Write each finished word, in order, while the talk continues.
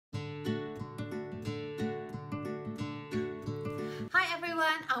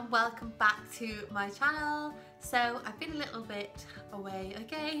everyone and welcome back to my channel. So I've been a little bit away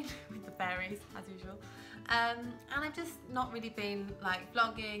again with the fairies as usual, and I've just not really been like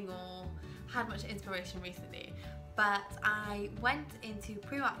vlogging or had much inspiration recently, but I went into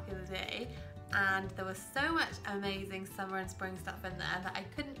Primark the other day and there was so much amazing summer and spring stuff in there that I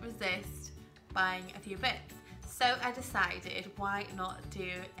couldn't resist buying a few bits. So I decided, why not do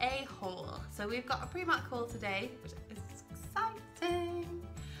a haul? So we've got a Primark haul today, which is exciting.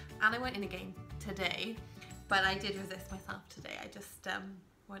 And I went in again today, but I did resist myself today. I just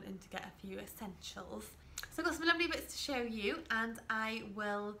went in to get a few essentials. So I've got some lovely bits to show you, and I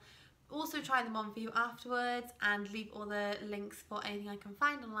will also try them on for you afterwards and leave all the links for anything I can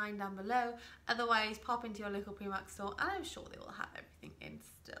find online down below. Otherwise, pop into your local Primark store and I'm sure they will have everything in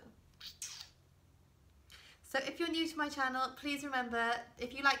still. So if you're new to my channel, please remember,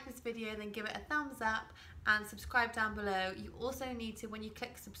 if you like this video, then give it a thumbs up and subscribe down below. You also need to, when you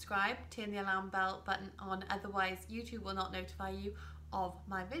click subscribe, turn the alarm bell button on, otherwise YouTube will not notify you of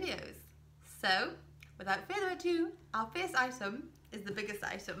my videos. So without further ado, our first item is the biggest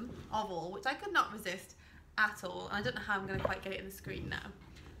item of all, which I could not resist at all. And I don't know how I'm going to quite get it in the screen now.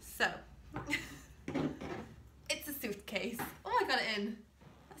 So it's a suitcase. Oh, I got it in.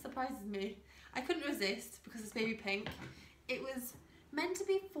 That surprises me. I couldn't resist because it's baby pink. It was meant to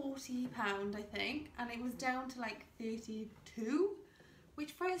be £40, I think, and it was down to like 32,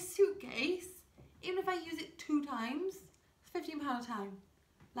 which for a suitcase, even if I use it 2 times, it's £15 a time.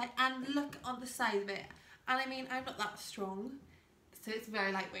 Like, and look on the size of it. And I mean, I'm not that strong, so it's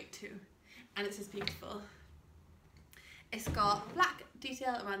very lightweight too, and it's just beautiful. It's got black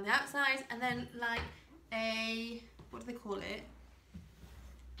detail around the outside, and then like a, what do they call it?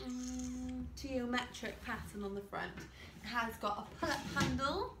 Geometric pattern on the front. It has got a pull-up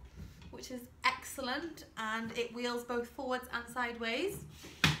handle, which is excellent, and it wheels both forwards and sideways.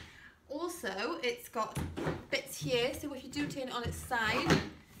 Also, it's got bits here, so if you do turn it on its side,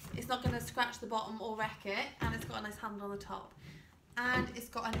 it's not going to scratch the bottom or wreck it, and it's got a nice handle on the top. And it's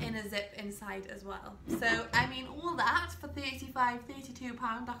got an inner zip inside as well. So, I mean, all that for £32, I can't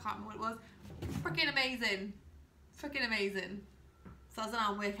remember what it was. Freaking amazing. Freaking amazing. So that's an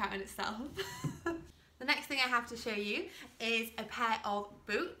arm workout in itself. The next thing I have to show you is a pair of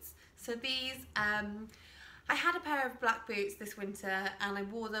boots. So these, I had a pair of black boots this winter and I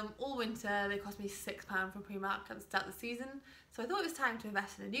wore them all winter. They cost me £6 from Primark at the start of the season. So I thought it was time to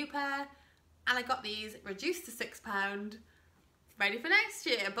invest in a new pair, and I got these reduced to £6, ready for next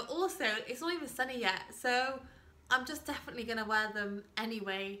year. But also, it's not even sunny yet, so I'm just definitely gonna wear them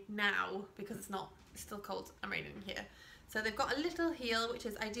anyway now because it's still cold and raining here. So they've got a little heel, which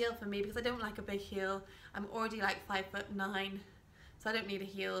is ideal for me because I don't like a big heel. I'm already like 5'9", so I don't need a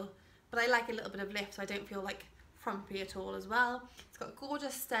heel. But I like a little bit of lift, so I don't feel like frumpy at all as well. It's got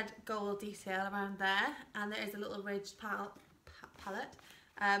gorgeous stud gold detail around there, and there is a little ridged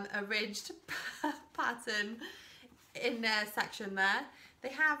a ridged pattern in their section there. They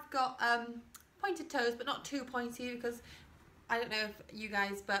have got pointed toes, but not too pointy because I don't know if you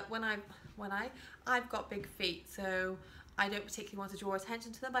guys, but I've got big feet, so I don't particularly want to draw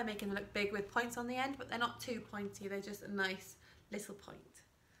attention to them by making them look big with points on the end, but they're not too pointy, they're just a nice little point.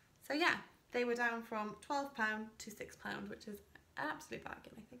 So yeah, they were down from £12 to £6, which is an absolute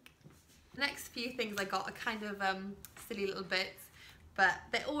bargain, I think. The next few things I got are kind of silly little bits, but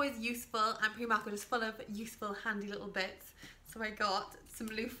they're always useful, and Primark are just full of useful, handy little bits. So I got some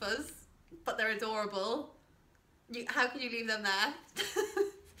loafers, but they're adorable. How could you leave them there?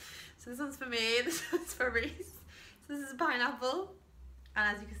 So this one's for me, this one's for Reese. So this is a pineapple,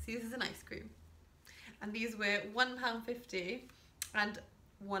 and as you can see, this is an ice cream. And these were £1.50 and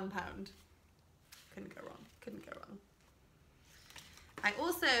 £1. Couldn't go wrong, couldn't go wrong. I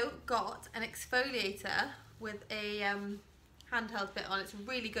also got an exfoliator with a handheld bit on. It's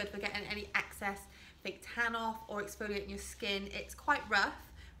really good for getting any excess fake tan off or exfoliating your skin. It's quite rough,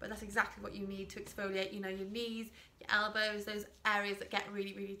 but that's exactly what you need to exfoliate, you know, your knees, your elbows, those areas that get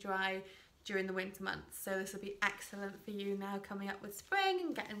really, really dry during the winter months. So this will be excellent for you now coming up with spring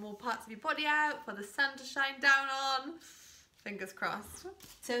and getting more parts of your body out for the sun to shine down on. Fingers crossed.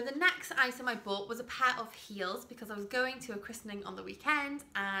 So the next item I bought was a pair of heels because I was going to a christening on the weekend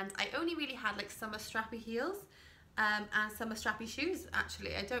and I only really had like summer strappy heels and summer strappy shoes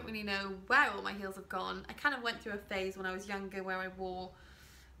actually. I don't really know where all my heels have gone. I kind of went through a phase when I was younger where I wore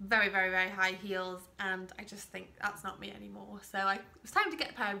very, very, very high heels, and I just think that's not me anymore. So it was time to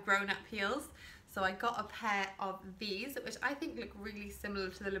get a pair of grown-up heels. So I got a pair of these, which I think look really similar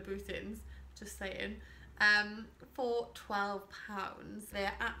to the Louboutins, just saying, for £12.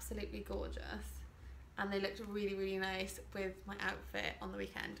 They're absolutely gorgeous. and they looked really, really nice with my outfit on the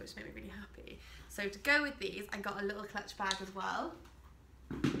weekend, which made me really happy. So to go with these, I got a little clutch bag as well,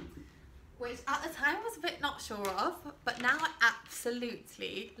 which at the time I was a bit not sure of, but now I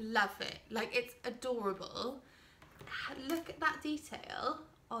absolutely love it. Like, it's adorable. Look at that detail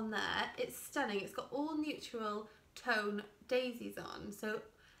on there. It's stunning. It's got all neutral tone daisies on, so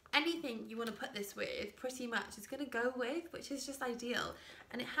anything you want to put this with pretty much is going to go with, which is just ideal.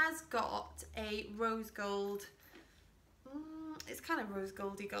 And it has got a rose gold, it's kind of rose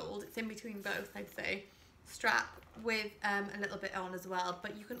goldy gold, it's in between both, I'd say, strap with a little bit on as well.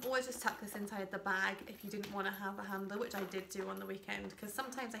 But you can always just tuck this inside the bag if you didn't want to have a handle, which I did do on the weekend, because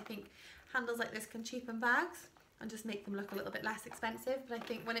sometimes I think handles like this can cheapen bags and just make them look a little bit less expensive. But I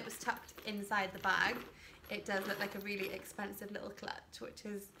think when it was tucked inside the bag, it does look like a really expensive little clutch, which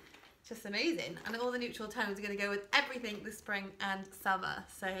is just amazing. And all the neutral tones are going to go with everything this spring and summer,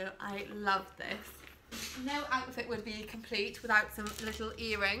 so I love this. No outfit would be complete without some little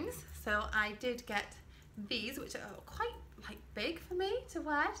earrings, so I did get these, which are quite like big for me to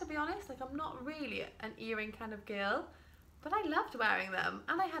wear, to be honest. Like, I'm not really an earring kind of girl, but I loved wearing them,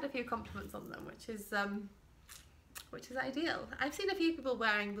 and I had a few compliments on them, which is ideal. I've seen a few people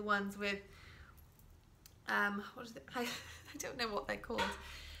wearing the ones with what is it? I don't know what they're called.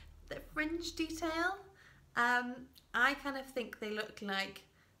 The fringe detail. I kind of think they look like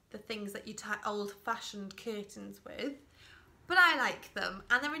the things that you tie old-fashioned curtains with, but I like them,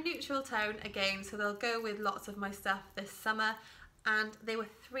 and they're a neutral tone again, so they'll go with lots of my stuff this summer. And they were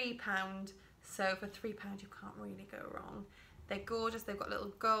 £3, so for £3 you can't really go wrong. They're gorgeous. They've got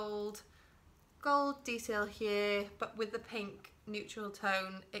little gold detail here, but with the pink neutral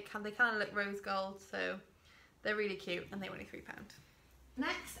tone, they kind of look rose gold, so they're really cute, and they were only £3.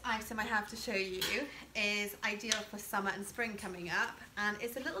 Next item I have to show you is ideal for summer and spring coming up, and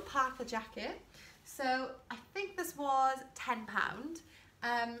it's a little parka jacket. So I think this was £10,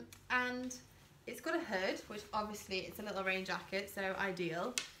 and it's got a hood, which obviously it's a little rain jacket, so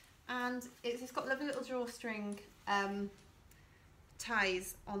ideal. And it's got lovely little drawstring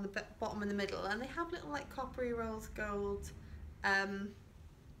ties on the bottom and the middle, and they have little like coppery rose gold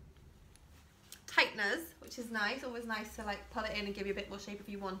tighteners, which is nice. Always nice to like pull it in and give you a bit more shape if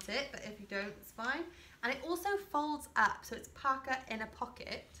you want it, but if you don't, it's fine. And it also folds up, so it's parka in a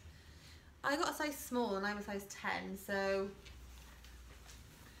pocket. I got a size small and I'm a size 10, so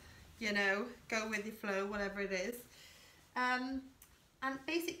you know, go with your flow, whatever it is. And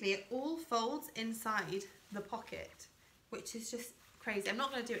basically it all folds inside the pocket, which is just crazy. I'm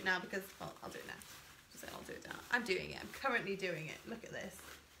not going to do it now because, well, I'll do it now. Just say I'll do it now. I'm doing it. I'm currently doing it. Look at this.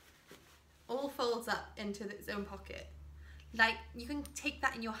 All folds up into its own pocket. Like, you can take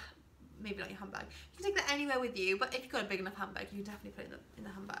that in your, maybe not your handbag, you can take that anywhere with you, but if you've got a big enough handbag, you can definitely put it in the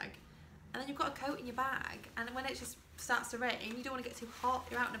handbag. And then you've got a coat in your bag, and when it just starts to rain, you don't want to get too hot,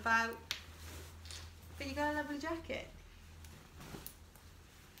 you're out and about, but you got a lovely jacket.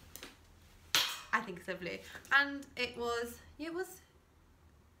 I think it's lovely. And it was £10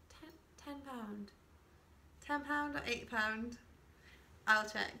 or £8. I'll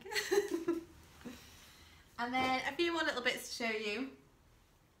check. And then a few more little bits to show you.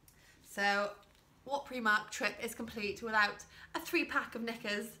 So, what Primark trip is complete without a 3-pack of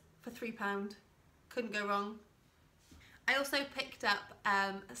knickers for £3? Couldn't go wrong. I also picked up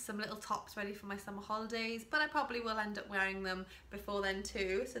some little tops ready for my summer holidays, but I probably will end up wearing them before then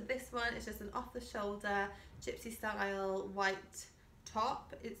too. So this one is just an off-the-shoulder gypsy style white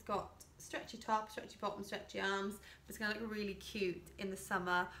top. It's got stretchy top, stretchy bottom, stretchy arms, but it's going to look really cute in the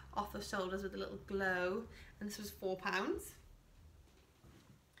summer, off the shoulders with a little glow, and this was £4.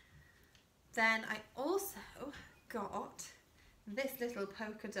 Then I also got this little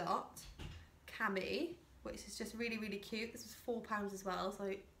polka dot cami, which is just really, really cute. This was £4 as well, so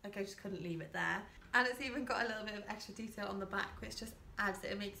I just couldn't leave it there. And it's even got a little bit of extra detail on the back, which just adds it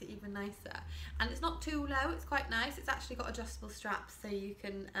and makes it even nicer. And it's not too low, it's quite nice. It's actually got adjustable straps, so you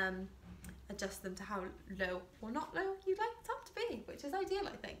can adjust them to how low or not low you'd like the top to be, which is ideal,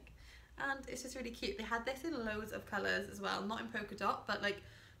 I think. And it's just really cute. They had this in loads of colours as well, not in polka dot, but like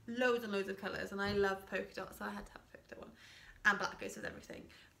loads and loads of colours, and I love polka dot, so I had to have a polka dot one. And black goes with everything.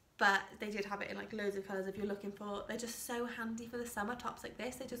 But they did have it in like loads of colours if you're looking for. They're just so handy for the summer, tops like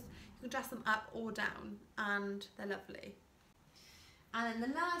this. You can dress them up or down, and they're lovely. And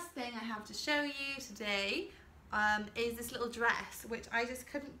then the last thing I have to show you today is this little dress, which I just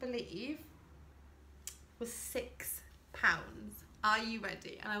couldn't believe was £6. Are you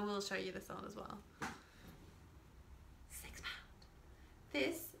ready? And I will show you this on as well. £6.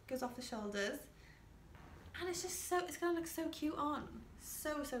 This goes off the shoulders, and it's just so, it's gonna look so cute on.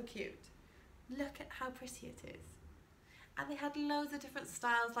 So, so cute. look at how pretty it is. And they had loads of different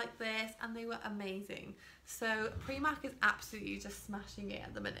styles like this, and they were amazing. So Primark is absolutely just smashing it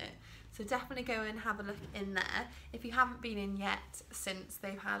at the minute. So definitely go and have a look in there. If you haven't been in yet since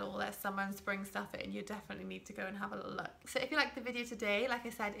they've had all their summer and spring stuff in, you definitely need to go and have a little look. So if you liked the video today, like I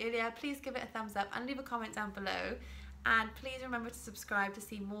said earlier, please give it a thumbs up and leave a comment down below. And please remember to subscribe to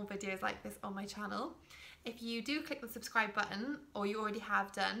see more videos like this on my channel. If you do click the subscribe button, or you already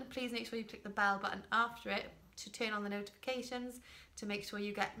have done, please make sure you click the bell button after it to turn on the notifications to make sure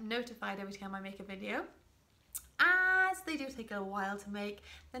you get notified every time I make a video. As they do take a while to make,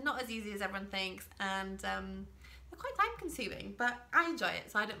 they're not as easy as everyone thinks, and they're quite time consuming, but I enjoy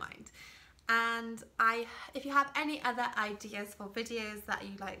it, so I don't mind. And if you have any other ideas for videos that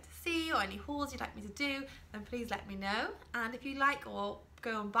you'd like to see, or any hauls you'd like me to do, then please let me know. And if you like or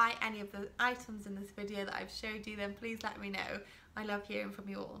go and buy any of the items in this video that I've showed you, then please let me know. I love hearing from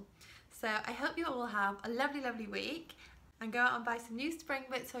you all. So I hope you all have a lovely, lovely week, and go out and buy some new spring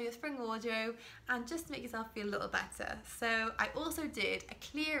bits for your spring wardrobe, and just to make yourself feel a little better. So I also did a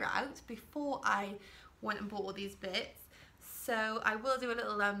clear out before I went and bought all these bits. So I will do a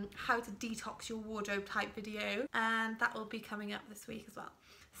little how to detox your wardrobe type video, and that will be coming up this week as well.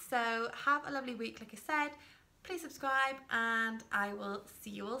 So have a lovely week, like I said. Please subscribe, and I will see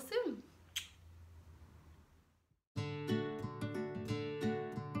you all soon.